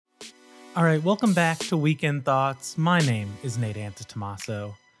All right, welcome back to Weekend Thoughts. My name is Nate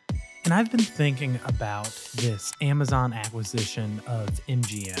Antetomaso, and I've been thinking about this Amazon acquisition of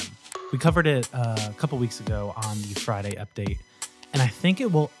MGM. We covered it a couple weeks ago on the Friday update, and I think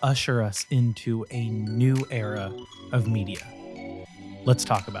it will usher us into a new era of media. Let's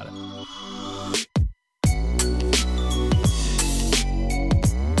talk about it.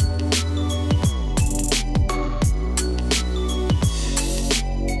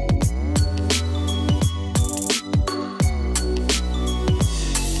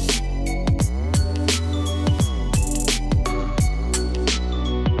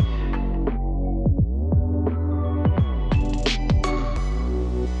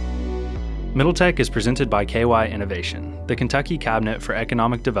 Middletech is presented by KY Innovation, the Kentucky Cabinet for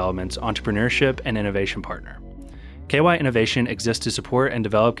Economic Development's entrepreneurship and innovation partner. KY Innovation exists to support and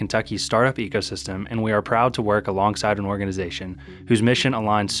develop Kentucky's startup ecosystem, and we are proud to work alongside an organization whose mission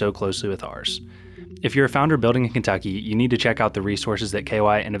aligns so closely with ours. If you're a founder building in Kentucky, you need to check out the resources that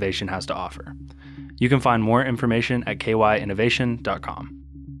KY Innovation has to offer. You can find more information at kyinnovation.com.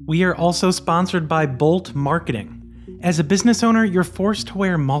 We are also sponsored by Bolt Marketing. As a business owner, you're forced to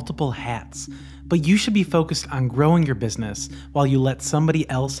wear multiple hats, but you should be focused on growing your business while you let somebody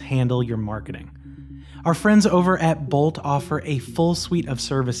else handle your marketing. Our friends over at Bolt offer a full suite of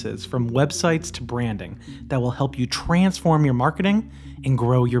services from websites to branding that will help you transform your marketing and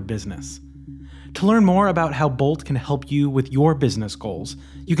grow your business. To learn more about how Bolt can help you with your business goals,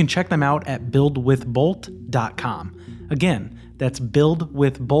 you can check them out at buildwithbolt.com. Again, that's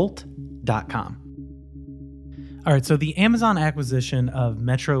buildwithbolt.com. All right, so the Amazon acquisition of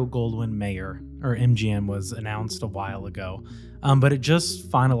Metro-Goldwyn-Mayer, or MGM, was announced a while ago, but it just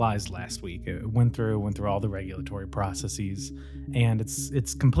finalized last week. It went through all the regulatory processes, and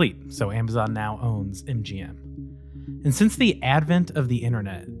it's complete. So Amazon now owns MGM. And since the advent of the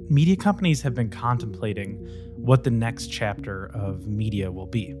internet, media companies have been contemplating what the next chapter of media will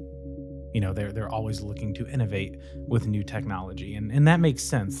be. You know, they're always looking to innovate with new technology, and that makes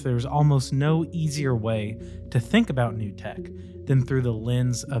sense. There's almost no easier way to think about new tech than through the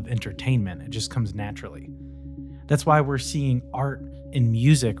lens of entertainment. It just comes naturally. That's why we're seeing art and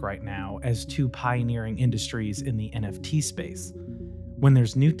music right now as two pioneering industries in the NFT space. When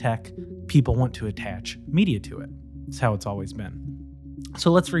there's new tech, people want to attach media to it. It's how it's always been.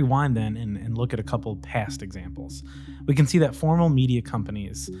 So let's rewind then and look at a couple past examples. We can see that formal media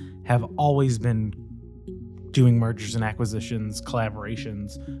companies have always been doing mergers and acquisitions,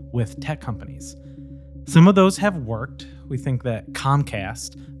 collaborations with tech companies. Some of those have worked. We think that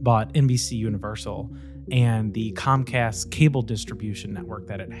Comcast bought NBC Universal, and the Comcast cable distribution network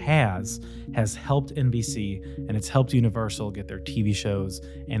that it has helped NBC, and it's helped Universal get their TV shows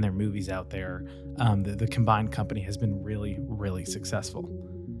and their movies out there. The combined company has been really, really successful.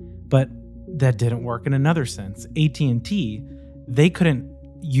 But that didn't work in another sense. AT&T, they couldn't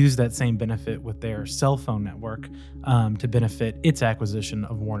use that same benefit with their cell phone network to benefit its acquisition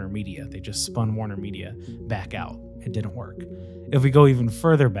of Warner Media. They just spun Warner Media back out. It didn't work. If we go even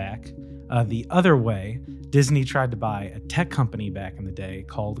further back, the other way, Disney tried to buy a tech company back in the day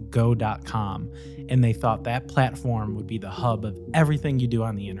called Go.com, and they thought that platform would be the hub of everything you do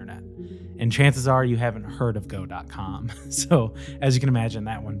on the internet. And chances are you haven't heard of Go.com. So as you can imagine,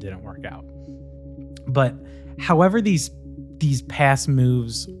 that one didn't work out. But however these past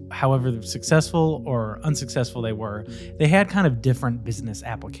moves, however successful or unsuccessful they were, they had kind of different business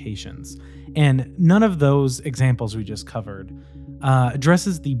applications. And none of those examples we just covered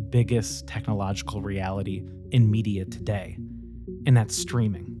addresses the biggest technological reality in media today, and that's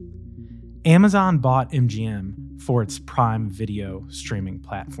streaming. Amazon bought MGM for its Prime Video streaming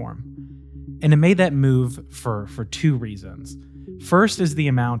platform. And it made that move for two reasons. First is the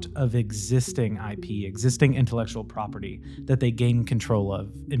amount of existing IP, existing intellectual property that they gain control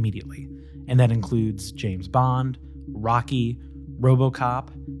of immediately. And that includes James Bond, Rocky,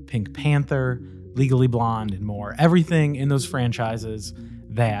 RoboCop, Pink Panther, Legally Blonde, and more. Everything in those franchises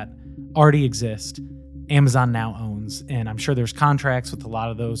that already exist, Amazon now owns. And I'm sure there's contracts with a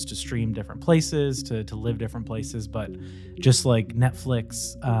lot of those to stream different places, to live different places. But just like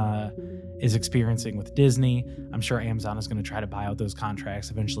Netflix is experiencing with Disney, I'm sure Amazon is going to try to buy out those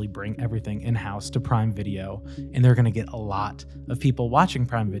contracts, eventually bring everything in-house to Prime Video. And they're going to get a lot of people watching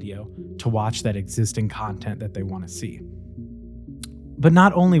Prime Video to watch that existing content that they want to see. But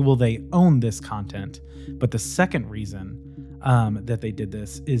not only will they own this content, but the second reason that they did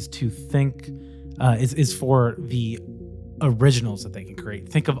this is to think is for the originals that they can create.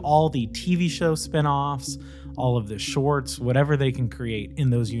 Think of all the TV show spinoffs, all of the shorts, whatever they can create in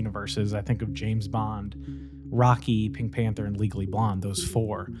those universes. I think of James Bond, Rocky, Pink Panther, and Legally Blonde, those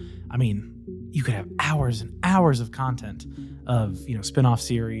four. I mean, you could have hours and hours of content of, spin-off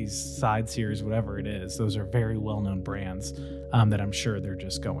series, side series, whatever it is. Those are very well-known brands that I'm sure they're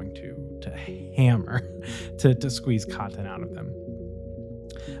just going to hammer to squeeze content out of them.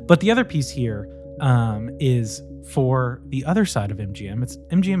 But the other piece here is for the other side of MGM.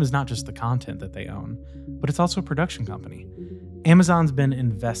 MGM is not just the content that they own, but it's also a production company. Amazon's been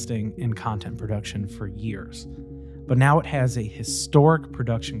investing in content production for years, but now it has a historic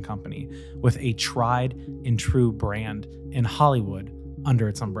production company with a tried and true brand in Hollywood under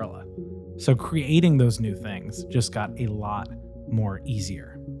its umbrella. So creating those new things just got a lot more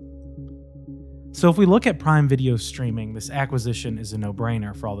easier. So if we look at Prime Video streaming, this acquisition is a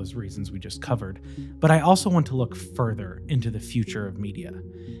no-brainer for all those reasons we just covered. But I also want to look further into the future of media.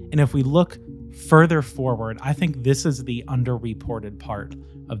 And if we look further forward, I think this is the underreported part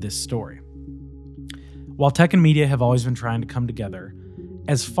of this story. While tech and media have always been trying to come together,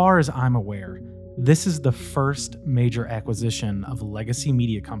 as far as I'm aware, this is the first major acquisition of a legacy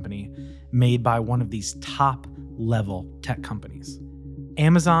media company made by one of these top-level tech companies.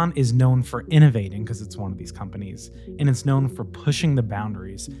 Amazon is known for innovating because it's one of these companies, and it's known for pushing the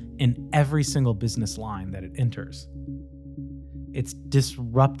boundaries in every single business line that it enters. It's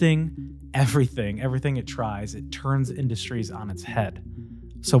disrupting everything it tries. It turns industries on its head.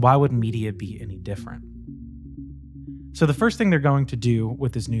 So why would media be any different? So the first thing they're going to do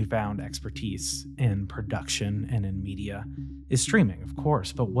with this newfound expertise in production and in media is streaming, of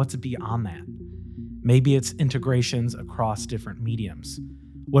course, but what's beyond that? Maybe it's integrations across different mediums.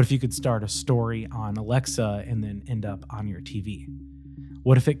 What if you could start a story on Alexa and then end up on your TV?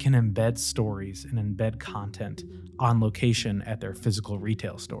 What if it can embed stories and embed content on location at their physical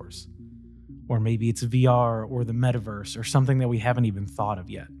retail stores? Or maybe it's VR or the metaverse or something that we haven't even thought of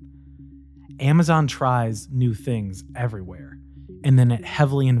yet. Amazon tries new things everywhere, and then it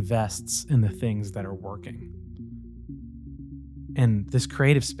heavily invests in the things that are working. And this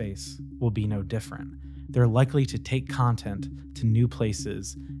creative space will be no different. They're likely to take content to new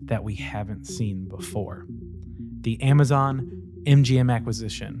places that we haven't seen before. The Amazon MGM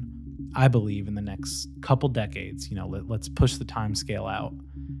acquisition, I believe in the next couple decades, let's push the time scale out,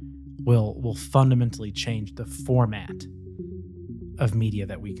 will fundamentally change the format of media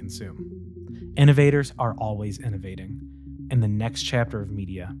that we consume. Innovators are always innovating, and the next chapter of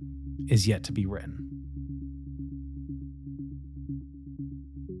media is yet to be written.